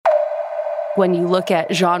When you look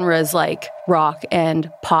at genres like rock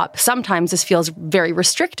and pop, sometimes this feels very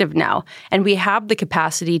restrictive now. And we have the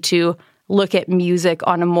capacity to look at music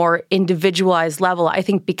on a more individualized level, I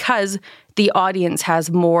think because the audience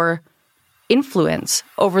has more influence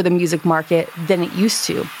over the music market than it used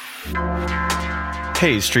to.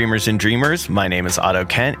 Hey, streamers and dreamers, my name is Otto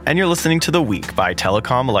Kent, and you're listening to The Week by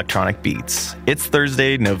Telecom Electronic Beats. It's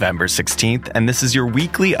Thursday, November 16th, and this is your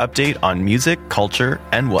weekly update on music, culture,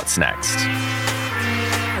 and what's next.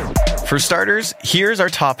 For starters, here's our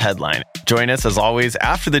top headline. Join us, as always,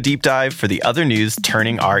 after the deep dive for the other news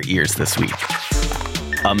turning our ears this week.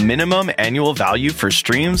 A minimum annual value for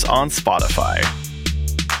streams on Spotify.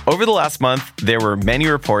 Over the last month, there were many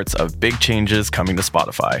reports of big changes coming to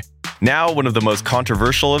Spotify. Now, one of the most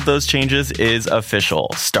controversial of those changes is official.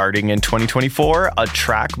 Starting in 2024, a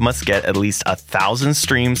track must get at least 1,000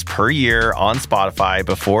 streams per year on Spotify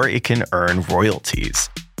before it can earn royalties.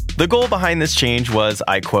 The goal behind this change was,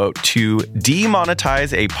 I quote, to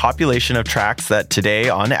demonetize a population of tracks that today,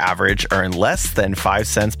 on average, earn less than 5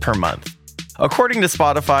 cents per month. According to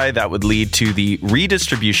Spotify, that would lead to the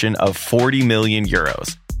redistribution of 40 million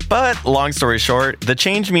euros. But long story short, the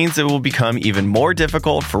change means it will become even more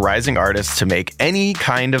difficult for rising artists to make any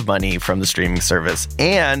kind of money from the streaming service.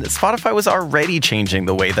 And Spotify was already changing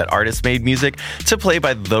the way that artists made music to play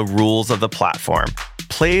by the rules of the platform.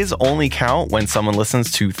 Plays only count when someone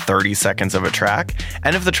listens to 30 seconds of a track,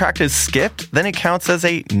 and if the track is skipped, then it counts as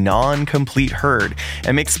a non-complete heard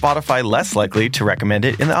and makes Spotify less likely to recommend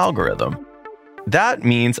it in the algorithm. That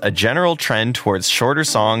means a general trend towards shorter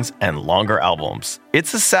songs and longer albums.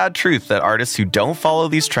 It's a sad truth that artists who don't follow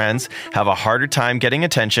these trends have a harder time getting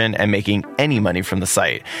attention and making any money from the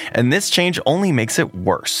site, and this change only makes it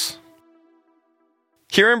worse.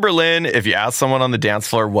 Here in Berlin, if you ask someone on the dance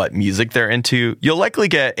floor what music they're into, you'll likely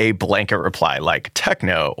get a blanket reply like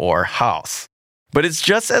techno or house. But it's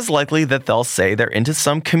just as likely that they'll say they're into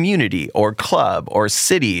some community or club or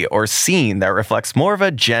city or scene that reflects more of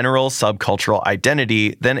a general subcultural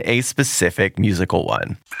identity than a specific musical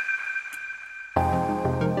one.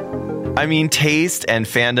 I mean, taste and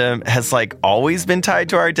fandom has always been tied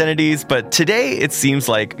to our identities, but today it seems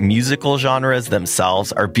like musical genres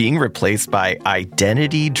themselves are being replaced by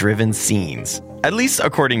identity-driven scenes. At least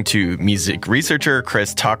according to music researcher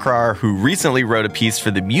Chris Takrar, who recently wrote a piece for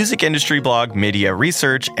the music industry blog Media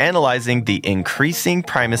Research analyzing the increasing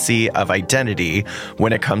primacy of identity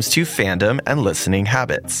when it comes to fandom and listening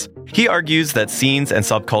habits. He argues that scenes and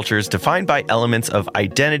subcultures defined by elements of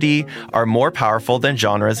identity are more powerful than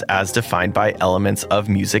genres as defined by elements of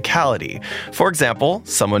musicality. For example,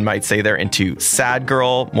 someone might say they're into sad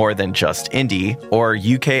girl more than just indie, or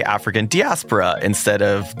UK African diaspora instead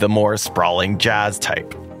of the more sprawling jazz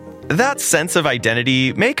type. That sense of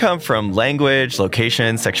identity may come from language,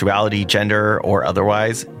 location, sexuality, gender, or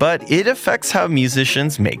otherwise, but it affects how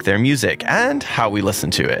musicians make their music and how we listen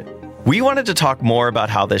to it. We wanted to talk more about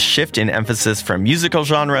how this shift in emphasis from musical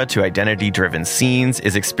genre to identity-driven scenes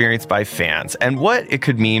is experienced by fans and what it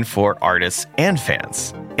could mean for artists and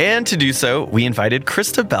fans. And to do so, we invited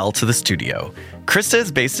Krista Bell to the studio. Krista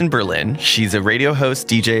is based in Berlin. She's a radio host,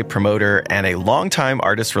 DJ, promoter, and a longtime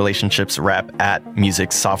artist relationships rep at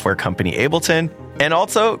music software company Ableton. And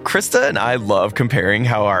also, Krista and I love comparing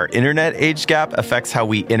how our internet age gap affects how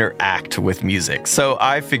we interact with music. So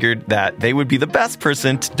I figured that they would be the best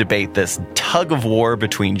person to debate this tug of war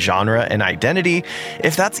between genre and identity,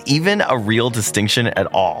 if that's even a real distinction at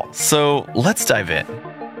all. So let's dive in.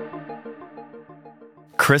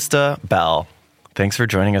 Krista Bell, thanks for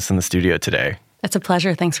joining us in the studio today. It's a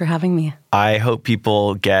pleasure. Thanks for having me. I hope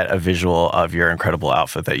people get a visual of your incredible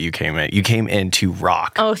outfit that you came in. You came in to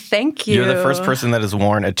rock. Oh, thank you. You're the first person that has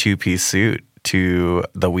worn a two-piece suit to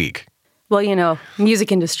the week. Well,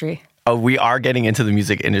 music industry. Oh, we are getting into the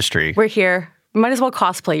music industry. We're here. Might as well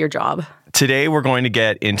cosplay your job. Today, we're going to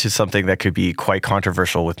get into something that could be quite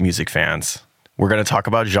controversial with music fans. We're going to talk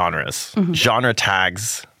about genres, genre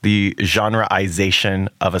tags, the genreization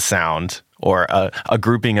of a sound, or a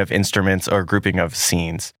grouping of instruments or a grouping of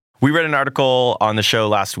scenes. We read an article on the show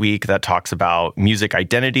last week that talks about music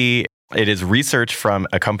identity. It is research from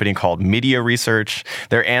a company called Media Research.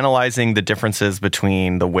 They're analyzing the differences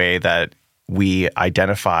between the way that we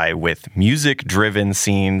identify with music-driven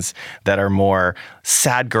scenes that are more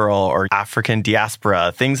sad girl or African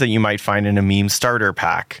diaspora, things that you might find in a meme starter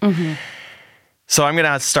pack. Mm-hmm. So I'm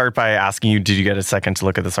going to start by asking you, did you get a second to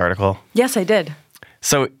look at this article? Yes, I did.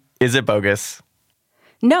 So is it bogus?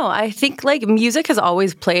 No, I think music has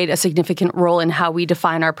always played a significant role in how we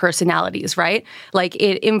define our personalities, right?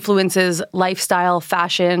 It influences lifestyle,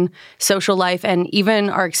 fashion, social life, and even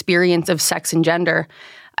our experience of sex and gender.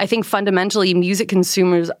 I think fundamentally music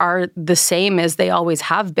consumers are the same as they always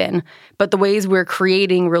have been, but the ways we're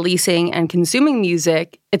creating, releasing, and consuming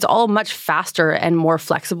music, it's all much faster and more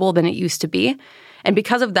flexible than it used to be. And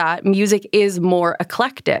because of that, music is more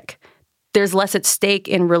eclectic. There's less at stake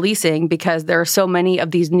in releasing because there are so many of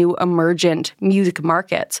these new emergent music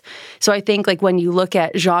markets. So I think like when you look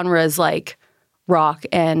at genres like rock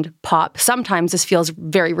and pop, sometimes this feels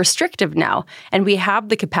very restrictive now. And we have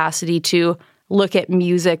the capacity to look at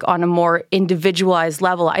music on a more individualized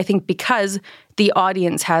level, I think because the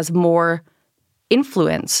audience has more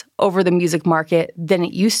influence over the music market than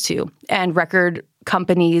it used to. And record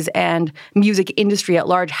companies and music industry at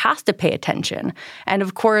large has to pay attention. And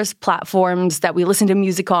of course, platforms that we listen to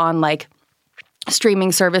music on, like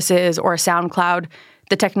streaming services or SoundCloud,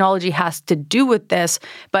 the technology has to do with this,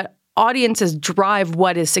 but audiences drive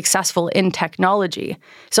what is successful in technology.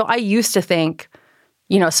 So I used to think,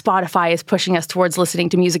 Spotify is pushing us towards listening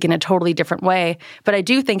to music in a totally different way. But I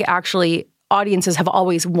do think actually audiences have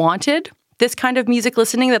always wanted this kind of music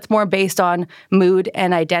listening that's more based on mood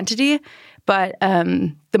and identity. But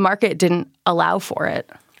the market didn't allow for it.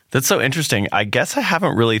 That's so interesting. I guess I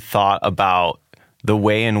haven't really thought about the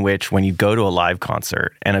way in which when you go to a live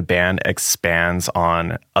concert and a band expands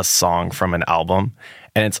on a song from an album,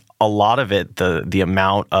 and it's a lot of it, the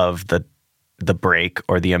amount of the break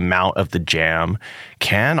or the amount of the jam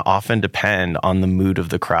can often depend on the mood of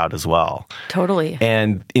the crowd as well. Totally.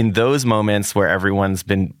 And in those moments where everyone's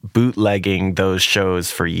been bootlegging those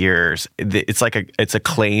shows for years, it's a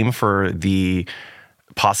claim for the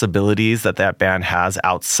possibilities that band has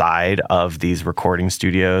outside of these recording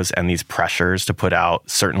studios and these pressures to put out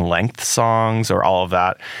certain length songs or all of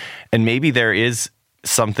that. And maybe there is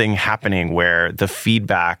something happening where the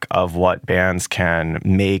feedback of what bands can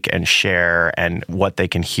make and share and what they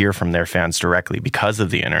can hear from their fans directly because of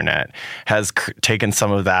the internet has taken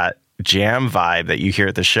some of that jam vibe that you hear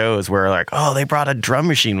at the shows where like, oh, they brought a drum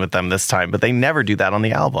machine with them this time, but they never do that on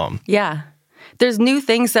the album. Yeah. There's new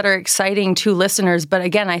things that are exciting to listeners. But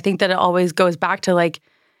again, I think that it always goes back to like,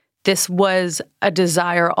 this was a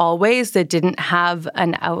desire always that didn't have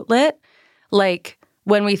an outlet. Like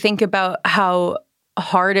when we think about how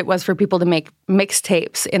hard it was for people to make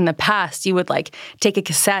mixtapes in the past, you would like take a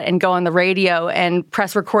cassette and go on the radio and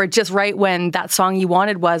press record just right when that song you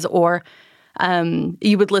wanted was, or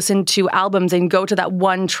you would listen to albums and go to that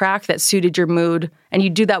one track that suited your mood, and you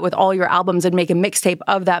do that with all your albums and make a mixtape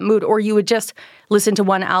of that mood, or you would just listen to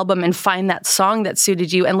one album and find that song that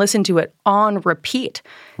suited you and listen to it on repeat.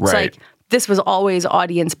 Right. It's like this was always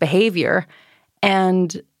audience behavior.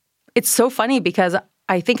 And it's so funny because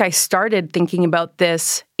I think I started thinking about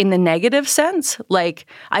this in the negative sense. Like,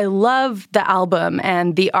 I love the album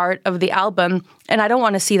and the art of the album, and I don't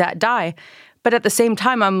want to see that die. But at the same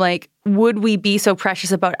time, I'm like, would we be so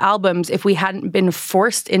precious about albums if we hadn't been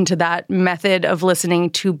forced into that method of listening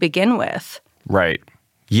to begin with? Right.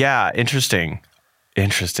 Yeah, interesting.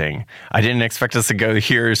 I didn't expect us to go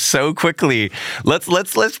here so quickly.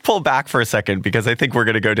 Let's pull back for a second because I think we're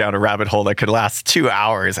going to go down a rabbit hole that could last 2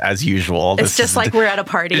 hours as usual. It's just like we're at a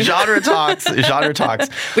party. Genre talks.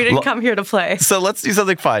 We didn't come here to play. So let's do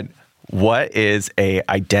something fun. What is a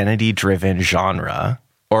identity-driven genre,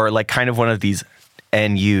 or like kind of one of these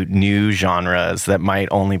new genres that might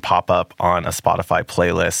only pop up on a Spotify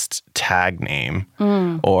playlist tag name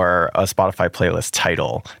or a Spotify playlist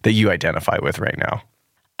title that you identify with right now?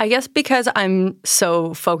 I guess because I'm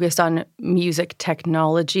so focused on music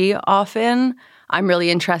technology often, I'm really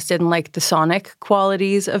interested in like the sonic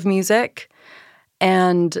qualities of music.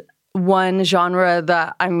 And one genre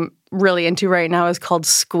that I'm really into right now is called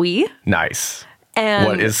squee. Nice. And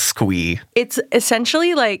what is squee? It's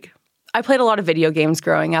essentially like, I played a lot of video games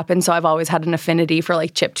growing up, and so I've always had an affinity for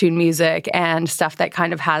like chiptune music and stuff that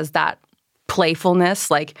kind of has that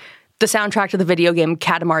playfulness. Like the soundtrack to the video game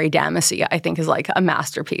Katamari Damacy, I think, is like a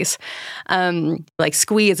masterpiece. Like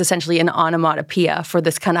squee is essentially an onomatopoeia for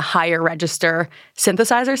this kind of higher register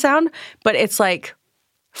synthesizer sound, but it's like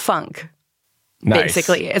funk. Nice.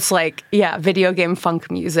 Basically, it's like, video game funk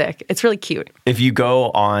music. It's really cute. If you go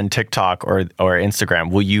on TikTok or Instagram,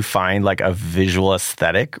 will you find like a visual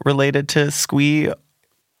aesthetic related to squee?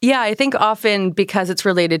 Yeah, I think often because it's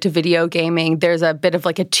related to video gaming, there's a bit of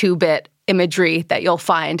like a 2-bit imagery that you'll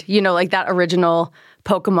find, like that original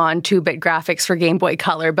Pokemon 2-bit graphics for Game Boy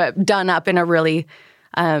Color, but done up in a really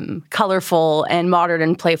colorful and modern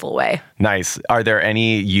and playful way. Nice. Are there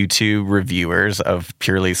any YouTube reviewers of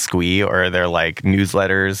purely squee, or are there like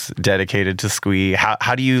newsletters dedicated to squee?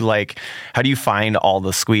 How do you find all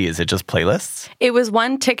the squee? Is it just playlists? It was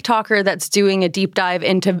one TikToker that's doing a deep dive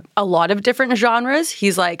into a lot of different genres.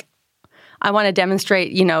 He's like, I want to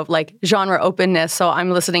demonstrate, like genre openness. So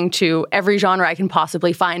I'm listening to every genre I can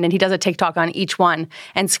possibly find. And he does a TikTok on each one.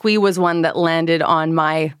 And Squee was one that landed on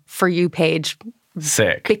my For You page.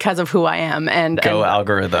 Sick. Because of who I am. Go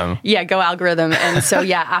algorithm. Yeah, go algorithm. And so,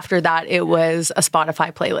 after that, it was a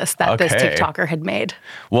Spotify playlist that this TikToker had made.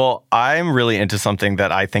 Well, I'm really into something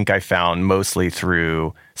that I think I found mostly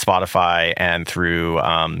through Spotify and through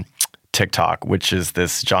TikTok, which is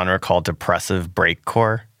this genre called depressive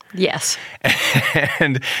breakcore. Yes.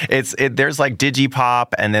 And there's like digipop,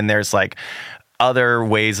 and then there's like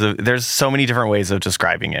there's so many different ways of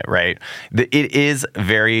describing it, right? It is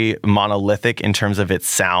very monolithic in terms of its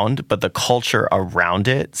sound, but the culture around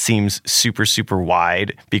it seems super, super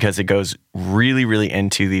wide because it goes really, really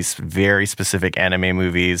into these very specific anime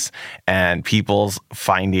movies and people's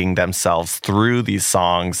finding themselves through these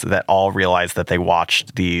songs that all realize that they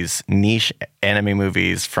watched these niche anime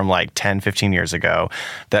movies from like 10, 15 years ago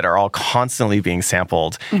that are all constantly being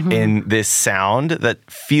sampled in this sound that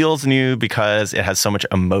feels new because it has so much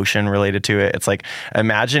emotion related to it. It's like,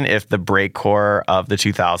 imagine if the breakcore of the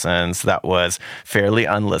 2000s that was fairly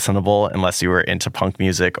unlistenable unless you were into punk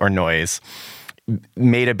music or noise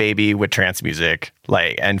made a baby with trance music,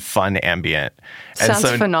 and fun ambient. And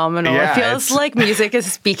sounds phenomenal. Yeah, it feels like music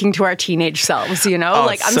is speaking to our teenage selves,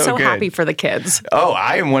 I'm so happy for the kids. Oh,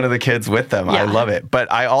 I am one of the kids with them. Yeah. I love it.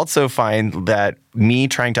 But I also find that me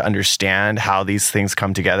trying to understand how these things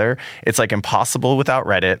come together, it's like impossible without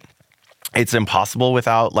Reddit. It's impossible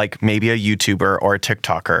without maybe a YouTuber or a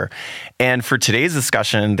TikToker. And for today's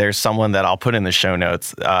discussion, there's someone that I'll put in the show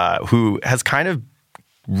notes who has kind of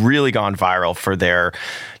really gone viral for their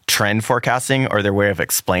trend forecasting or their way of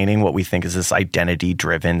explaining what we think is this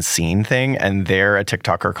identity-driven scene thing. And they're a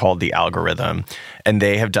TikToker called The Algorithm. And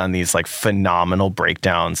they have done these phenomenal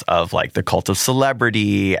breakdowns of the cult of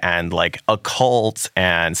celebrity and occult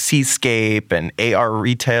and seascape and AR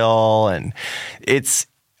retail. And it's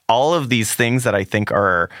all of these things that I think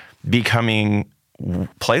are becoming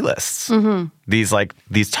playlists.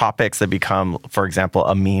 These topics that become, for example,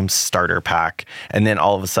 a meme starter pack, and then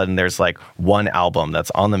all of a sudden there's one album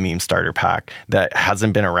that's on the meme starter pack that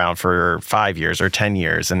hasn't been around for 5 years or 10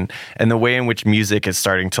 years, and the way in which music is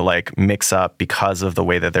starting to mix up because of the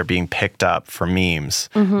way that they're being picked up for memes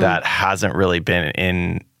that hasn't really been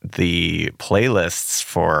in the playlists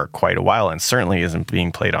for quite a while, and certainly isn't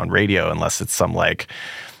being played on radio unless it's some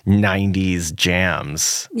 90s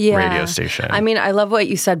jams radio station. I mean, I love what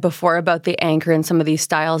you said before about the anchor in some of these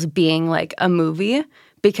styles being a movie,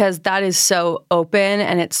 because that is so open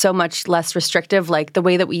and it's so much less restrictive. The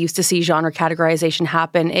way that we used to see genre categorization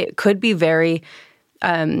happen, it could be very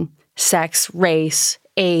sex, race,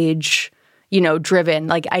 age,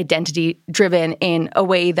 driven, identity driven in a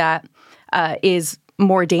way that is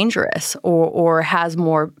more dangerous or has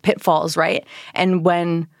more pitfalls, right? And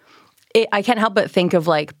when I can't help but think of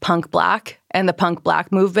punk black and the punk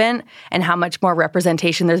black movement and how much more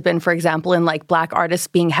representation there's been, for example, in black artists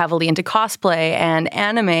being heavily into cosplay and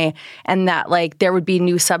anime, and that there would be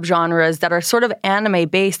new subgenres that are sort of anime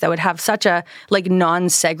based that would have such a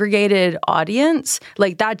non-segregated audience.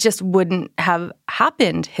 That just wouldn't have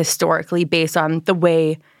happened historically based on the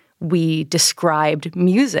way we described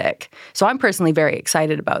music. So I'm personally very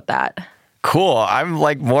excited about that. Cool. I'm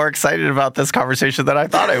more excited about this conversation than I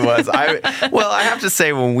thought I was. I have to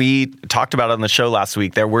say, when we talked about it on the show last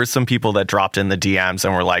week, there were some people that dropped in the DMs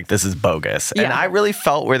and were like, this is bogus. Yeah. And I really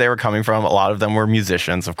felt where they were coming from. A lot of them were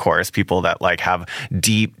musicians, of course, people that have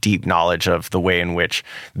deep, deep knowledge of the way in which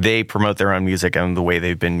they promote their own music and the way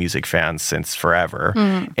they've been music fans since forever.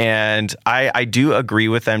 And I do agree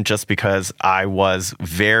with them just because I was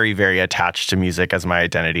very, very attached to music as my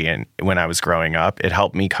identity. And when I was growing up, it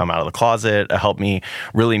helped me come out of the closet. It helped me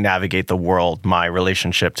really navigate the world, my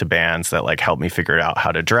relationship to bands that helped me figure out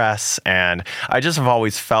how to dress. And I just have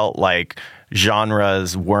always felt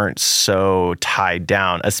genres weren't so tied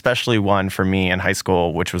down, especially one for me in high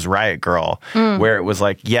school, which was Riot Girl, where it was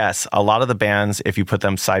yes, a lot of the bands, if you put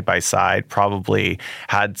them side by side, probably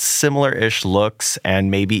had similar-ish looks and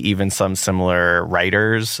maybe even some similar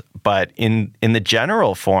writers. But in the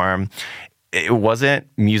general form, it wasn't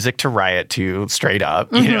music to riot to, straight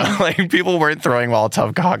up. People weren't throwing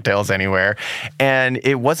Molotov cocktails anywhere. And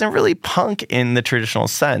it wasn't really punk in the traditional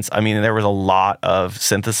sense. I mean, there was a lot of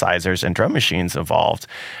synthesizers and drum machines involved.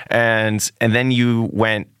 And then you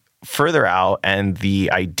went further out, and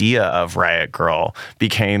the idea of Riot Girl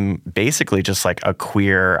became basically just a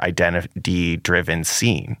queer identity-driven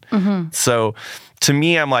scene. So to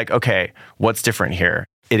me, I'm okay, what's different here?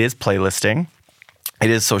 It is playlisting. It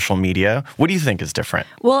is social media. What do you think is different?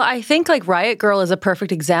 Well, I think like Riot Girl is a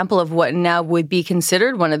perfect example of what now would be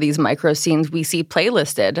considered one of these micro scenes we see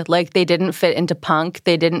playlisted. Like they didn't fit into punk.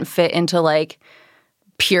 They didn't fit into like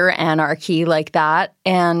pure anarchy like that.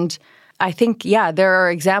 And I think, yeah, there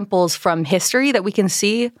are examples from history that we can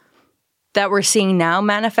see that we're seeing now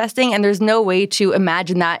manifesting. And there's no way to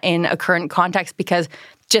imagine that in a current context because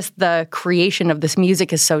just the creation of this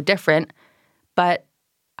music is so different. But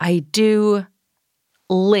I do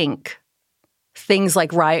link things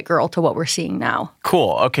like Riot Girl to what we're seeing now.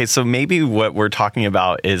 Cool. Okay, so maybe what we're talking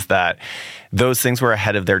about is that those things were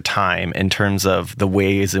ahead of their time in terms of the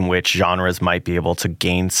ways in which genres might be able to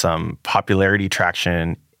gain some popularity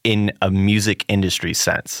traction in a music industry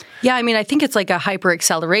sense. Yeah, I mean, I think it's like a hyper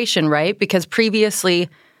acceleration, right? Because previously,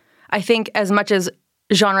 I think as much as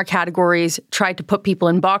genre categories tried to put people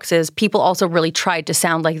in boxes, people also really tried to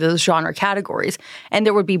sound like those genre categories. And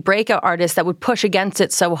there would be breakout artists that would push against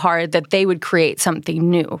it so hard that they would create something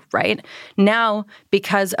new, right? Now,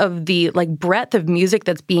 because of the like breadth of music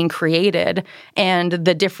that's being created and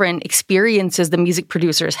the different experiences the music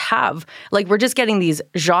producers have, like we're just getting these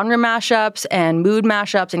genre mashups and mood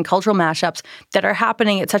mashups and cultural mashups that are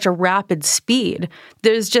happening at such a rapid speed.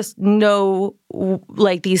 There's just no,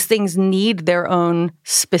 like these things need their own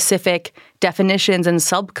specific definitions and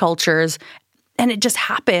subcultures, and it just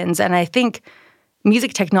happens. And I think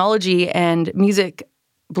music technology and music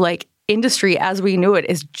like industry as we knew it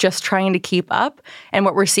is just trying to keep up. And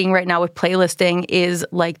what we're seeing right now with playlisting is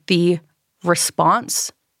like the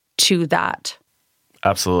response to that.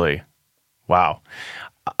 Absolutely. Wow.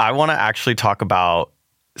 I want to actually talk about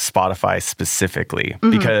Spotify specifically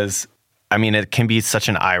because I mean, it can be such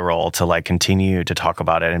an eye roll to like continue to talk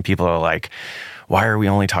about it. And people are like, why are we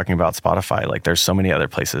only talking about Spotify? Like there's so many other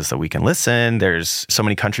places that we can listen. There's so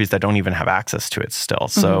many countries that don't even have access to it still.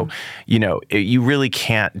 So, you know, you really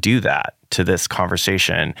can't do that to this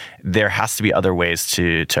conversation. There has to be other ways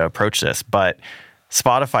to approach this. But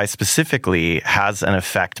Spotify specifically has an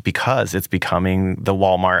effect because it's becoming the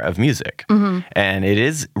Walmart of music. And it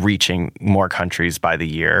is reaching more countries by the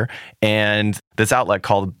year. And this outlet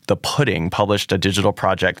called The Pudding published a digital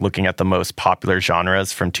project looking at the most popular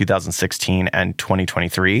genres from 2016 and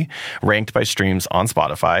 2023, ranked by streams on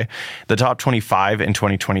Spotify. The top 25 in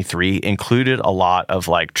 2023 included a lot of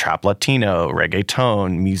like trap Latino,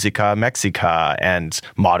 reggaeton, musica mexica, and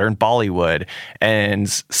modern Bollywood. And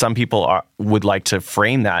some people would like to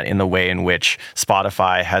frame that in the way in which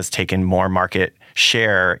Spotify has taken more market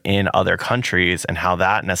share in other countries and how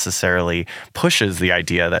that necessarily pushes the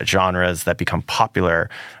idea that genres that become popular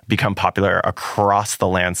across the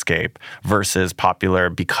landscape versus popular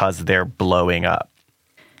because they're blowing up.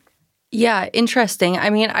 Yeah, interesting. I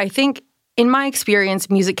mean, I think in my experience,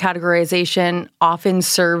 music categorization often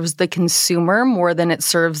serves the consumer more than it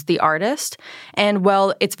serves the artist. And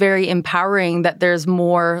while it's very empowering that there's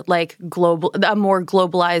more like a more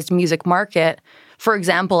globalized music market, for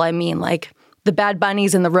example, I mean like the Bad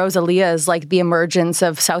Bunnies and the Rosalias, like the emergence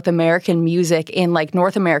of South American music in like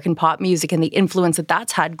North American pop music and the influence that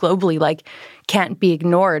that's had globally, like can't be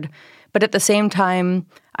ignored. But at the same time,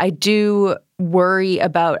 I do worry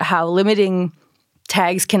about how limiting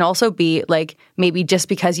tags can also be like maybe just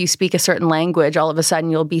because you speak a certain language, all of a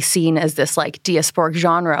sudden you'll be seen as this like diasporic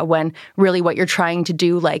genre when really what you're trying to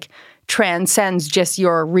do like transcends just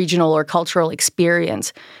your regional or cultural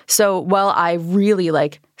experience. So while I really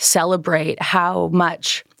like celebrate how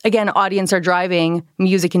much, again, audience are driving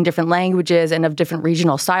music in different languages and of different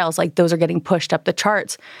regional styles, like those are getting pushed up the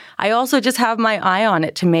charts, I also just have my eye on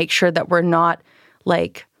it to make sure that we're not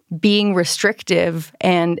like being restrictive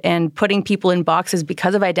and putting people in boxes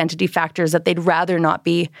because of identity factors that they'd rather not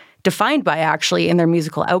be defined by actually in their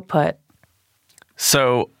musical output.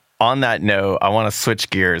 So on that note, I want to switch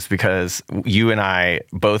gears because you and I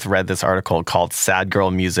both read this article called Sad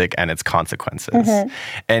Girl Music and Its Consequences.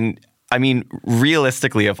 And I mean,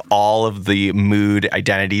 realistically, of all of the mood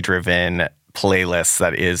identity-driven playlists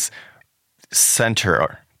that is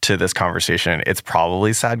center to this conversation, it's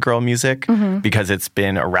probably sad girl music because it's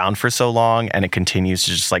been around for so long and it continues to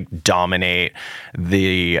just like dominate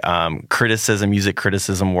the music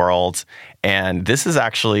criticism world. And this is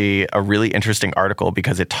actually a really interesting article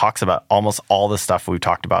because it talks about almost all the stuff we've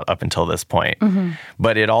talked about up until this point.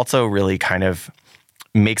 But it also really kind of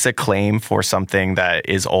makes a claim for something that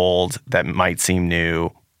is old, that might seem new,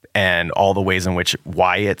 and all the ways in which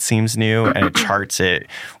why it seems new, and it charts it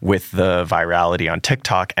with the virality on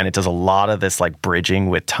TikTok, and it does a lot of this like bridging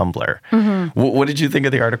with Tumblr. What did you think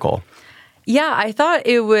of the article? Yeah, I thought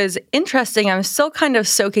it was interesting. I'm still kind of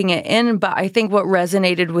soaking it in, but I think what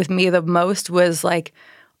resonated with me the most was like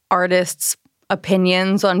artists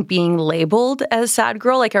opinions on being labeled as sad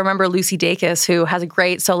girl. Like I remember Lucy Dacus, who has a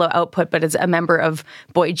great solo output, but is a member of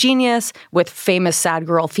Boy Genius with famous sad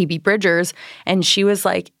girl Phoebe Bridgers. And she was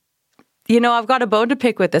like, I've got a bone to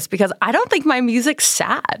pick with this because I don't think my music's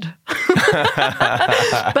sad.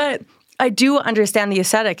 But I do understand the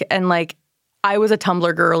aesthetic. And like, I was a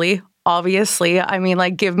Tumblr girly, obviously. I mean,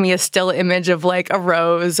 like, give me a still image of like a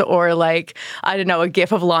rose or like, I don't know, a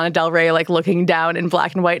gif of Lana Del Rey, like looking down in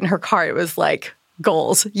black and white in her car. It was like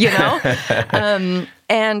goals,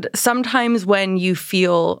 And sometimes when you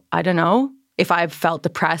feel, I don't know, if I've felt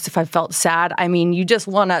depressed, if I've felt sad, I mean, you just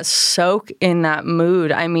want to soak in that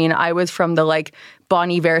mood. I mean, I was from the like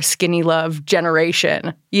Bon Iver skinny love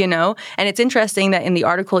generation, And it's interesting that in the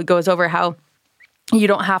article, it goes over how you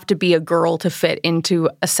don't have to be a girl to fit into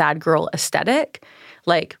a sad girl aesthetic.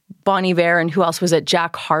 Like Bon Iver and who else was it?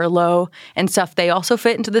 Jack Harlow and stuff. They also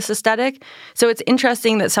fit into this aesthetic. So it's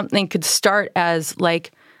interesting that something could start as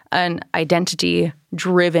like an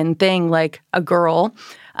identity-driven thing, like a girl.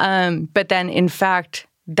 But then, in fact,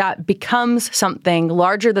 that becomes something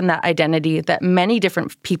larger than that identity that many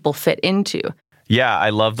different people fit into. Yeah, I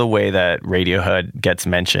love the way that Radiohead gets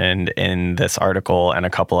mentioned in this article and a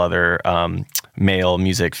couple other male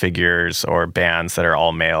music figures or bands that are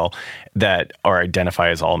all male that are identify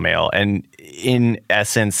as all male. And in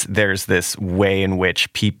essence, there's this way in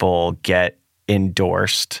which people get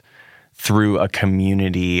endorsed through a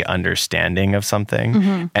community understanding of something.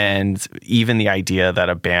 Mm-hmm. And even the idea that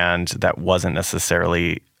a band that wasn't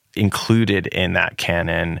necessarily included in that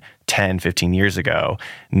canon 10, 15 years ago,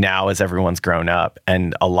 now as everyone's grown up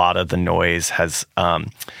and a lot of the noise has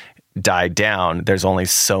died down, there's only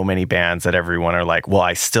so many bands that everyone are like, well,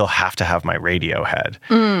 I still have to have my Radiohead.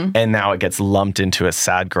 And now it gets lumped into a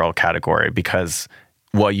sad girl category because,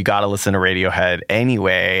 well, you got to listen to Radiohead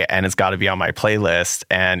anyway, and it's got to be on my playlist,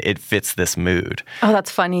 and it fits this mood. Oh,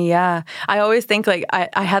 that's funny, yeah. I always think, like,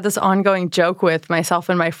 I had this ongoing joke with myself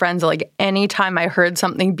and my friends, like, anytime I heard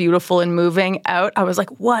something beautiful and moving out, I was like,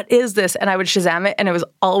 what is this? And I would Shazam it, and it was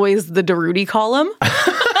always the Darude column.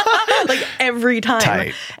 Like, every time.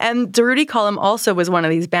 Tight. And Darude column also was one of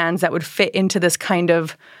these bands that would fit into this kind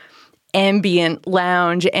of ambient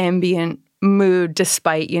lounge, ambient mood,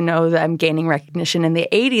 despite, them gaining recognition in the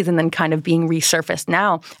 80s and then kind of being resurfaced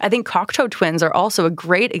now. I think Cocteau Twins are also a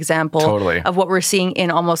great example of what we're seeing in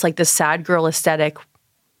almost like the sad girl aesthetic.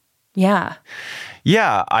 Yeah.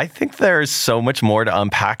 Yeah, I think there's so much more to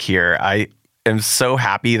unpack here. I am so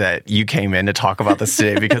happy that you came in to talk about this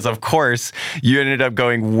today because, of course, you ended up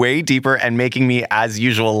going way deeper and making me, as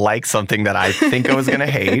usual, like something that I think I was going to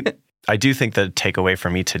hate. I do think the takeaway for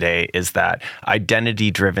me today is that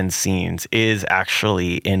identity-driven scenes is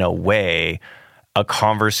actually, in a way, a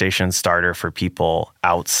conversation starter for people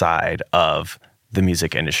outside of the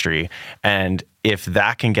music industry. And if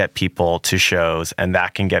that can get people to shows and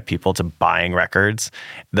that can get people to buying records,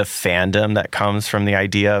 the fandom that comes from the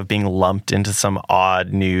idea of being lumped into some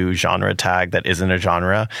odd new genre tag that isn't a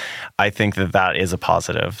genre, I think that that is a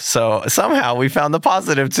positive. So somehow we found the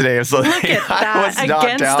positive today of something Look at that. I was not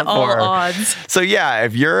Against down all for. odds. So yeah,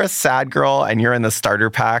 if you're a sad girl and you're in the starter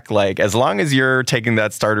pack, like as long as you're taking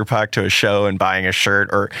that starter pack to a show and buying a shirt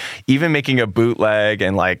or even making a bootleg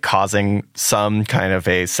and like causing some kind of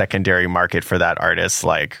a secondary market for that artist,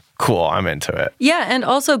 like, cool, I'm into it. Yeah, and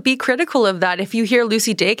also be critical of that. If you hear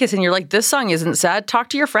Lucy Dacus and you're like, this song isn't sad, talk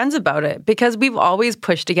to your friends about it, because we've always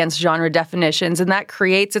pushed against genre definitions, and that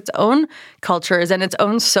creates its own cultures and its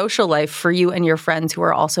own social life for you and your friends who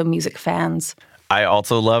are also music fans. I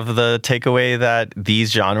also love the takeaway that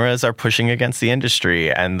these genres are pushing against the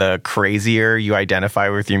industry, and the crazier you identify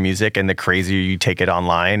with your music and the crazier you take it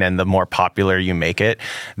online and the more popular you make it,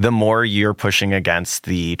 the more you're pushing against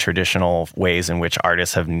the traditional ways in which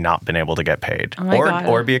artists have not been able to get paid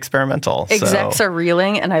or be experimental. Execs are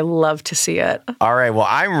reeling, and I love to see it. All right. Well,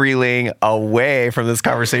 I'm reeling away from this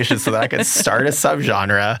conversation so that I can start a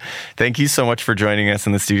subgenre. Thank you so much for joining us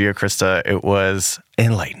in the studio, Krista. It was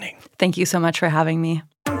enlightening. Thank you so much for having me.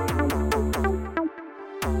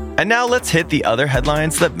 And now let's hit the other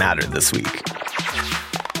headlines that mattered this week.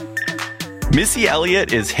 Missy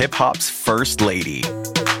Eliot is hip-hop's first lady.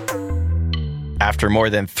 After more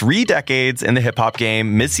than 3 decades in the hip-hop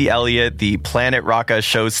game, Missy Eliot, the Planet Rocka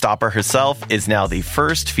showstopper herself, is now the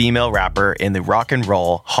first female rapper in the Rock and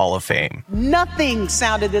Roll Hall of Fame. Nothing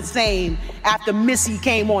sounded the same after Missy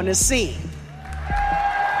came on the scene.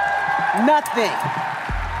 Nothing.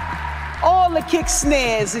 All the kick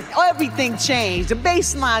snares, everything changed. The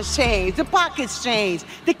bass lines changed, the pockets changed,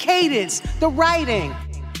 the cadence, the writing.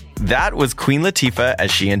 That was Queen Latifah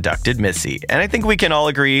as she inducted Missy. And I think we can all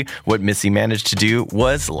agree what Missy managed to do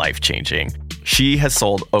was life-changing. She has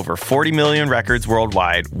sold over 40 million records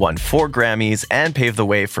worldwide, won 4 Grammys, and paved the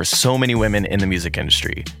way for so many women in the music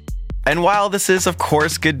industry. And while this is, of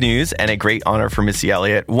course, good news and a great honor for Missy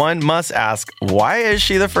Eliot, one must ask, why is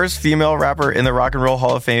she the first female rapper in the Rock and Roll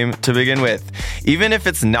Hall of Fame to begin with? Even if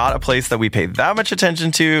it's not a place that we pay that much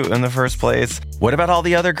attention to in the first place, what about all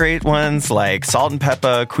the other great ones like Salt and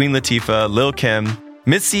Peppa, Queen Latifah, Lil' Kim?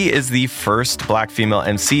 Missy is the first Black female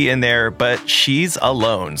MC in there, but she's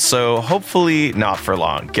alone, so hopefully not for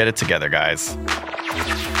long. Get it together, guys.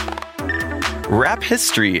 Rap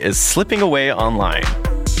history is slipping away online.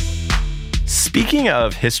 Speaking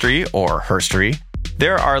of history, or herstory,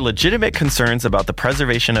 there are legitimate concerns about the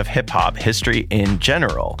preservation of hip-hop history in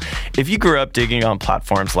general. If you grew up digging on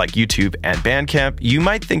platforms like YouTube and Bandcamp, you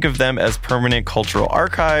might think of them as permanent cultural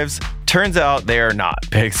archives. Turns out they are not.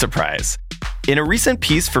 Big surprise. In a recent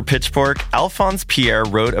piece for Pitchfork, Alphonse Pierre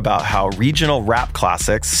wrote about how regional rap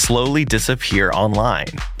classics slowly disappear online.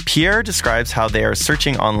 Pierre describes how they are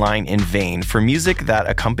searching online in vain for music that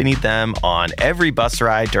accompanied them on every bus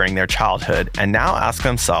ride during their childhood and now ask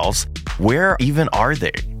themselves, where even are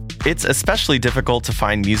they? It's especially difficult to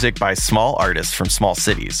find music by small artists from small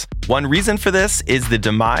cities. One reason for this is the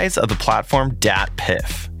demise of the platform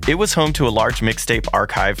DatPiff. It was home to a large mixtape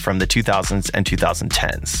archive from the 2000s and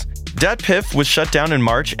 2010s. DatPiff was shut down in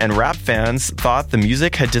March, and rap fans thought the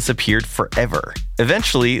music had disappeared forever.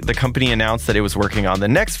 Eventually, the company announced that it was working on the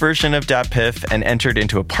next version of DatPiff and entered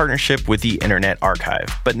into a partnership with the Internet Archive.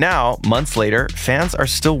 But now, months later, fans are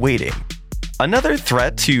still waiting. Another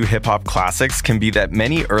threat to hip-hop classics can be that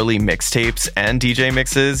many early mixtapes and DJ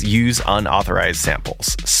mixes use unauthorized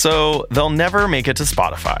samples, so they'll never make it to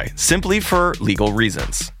Spotify, simply for legal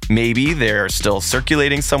reasons. Maybe they're still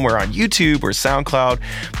circulating somewhere on YouTube or SoundCloud,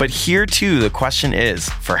 but here too the question is,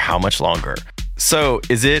 for how much longer? So,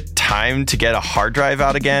 is it time to get a hard drive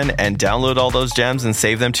out again and download all those gems and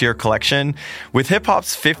save them to your collection? With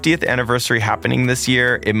hip-hop's 50th anniversary happening this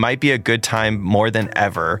year, it might be a good time more than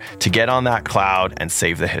ever to get on that cloud and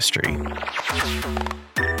save the history.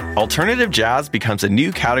 Alternative jazz becomes a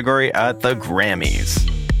new category at the Grammys.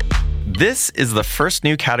 This is the first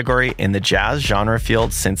new category in the jazz genre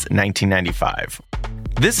field since 1995.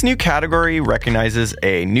 This new category recognizes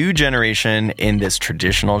a new generation in this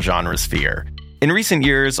traditional genre sphere. In recent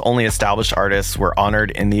years, only established artists were honored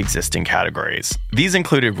in the existing categories. These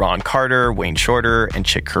included Ron Carter, Wayne Shorter, and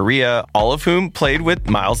Chick Corea, all of whom played with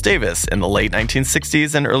Miles Davis in the late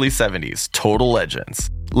 1960s and early 70s, total legends.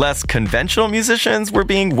 Less conventional musicians were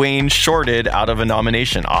being Wayne shorted out of a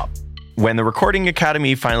nomination op. When the Recording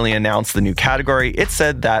Academy finally announced the new category, it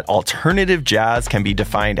said that alternative jazz can be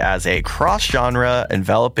defined as a cross-genre,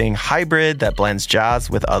 enveloping hybrid that blends jazz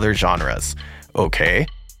with other genres. Okay.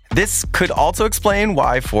 This could also explain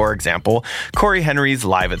why, for example, Corey Henry's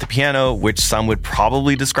Live at the Piano, which some would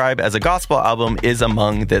probably describe as a gospel album, is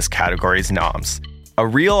among this category's noms. A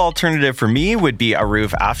real alternative for me would be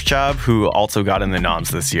Aruv Afshab, who also got in the noms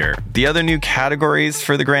this year. The other new categories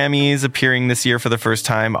for the Grammys appearing this year for the first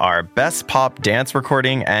time are Best Pop Dance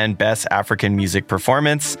Recording and Best African Music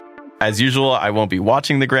Performance. As usual, I won't be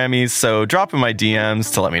watching the Grammys, so drop in my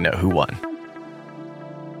DMs to let me know who won.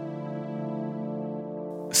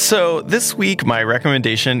 So this week, my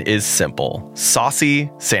recommendation is simple: Saucy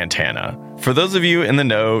Santana. For those of you in the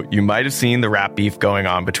know, you might have seen the rap beef going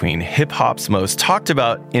on between hip-hop's most talked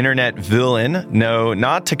about internet villain, no,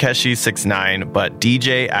 not Tekashi 6ix9ine, but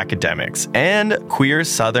DJ Academics, and queer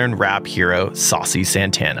southern rap hero Saucy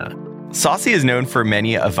Santana. Saucy is known for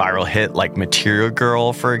many a viral hit like Material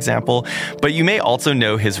Girl, for example, but you may also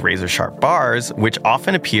know his razor-sharp bars, which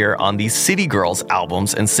often appear on the City Girls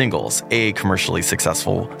albums and singles, a commercially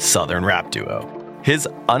successful southern rap duo. His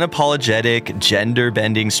unapologetic,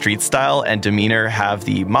 gender-bending street style and demeanor have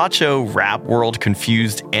the macho rap world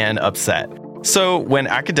confused and upset. So when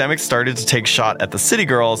Academics started to take shot at the City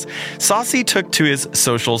Girls, Saucy took to his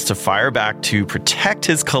socials to fire back to protect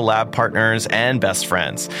his collab partners and best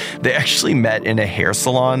friends. They actually met in a hair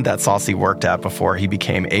salon that Saucy worked at before he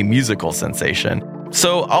became a musical sensation.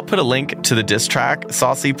 So I'll put a link to the diss track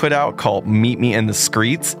Saucy put out called Meet Me in the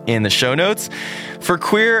Screets in the show notes. For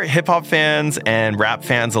queer hip-hop fans and rap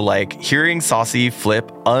fans alike, hearing Saucy flip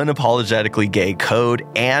unapologetically gay code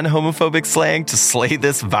and homophobic slang to slay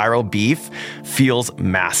this viral beef feels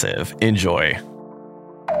massive. Enjoy.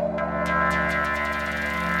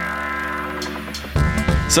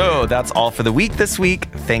 So that's all for the week this week.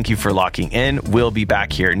 Thank you for locking in. We'll be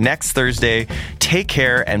back here next Thursday. Take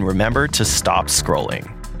care and remember to stop scrolling.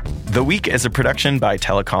 The Week is a production by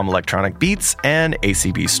Telecom Electronic Beats and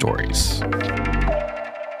ACB Stories.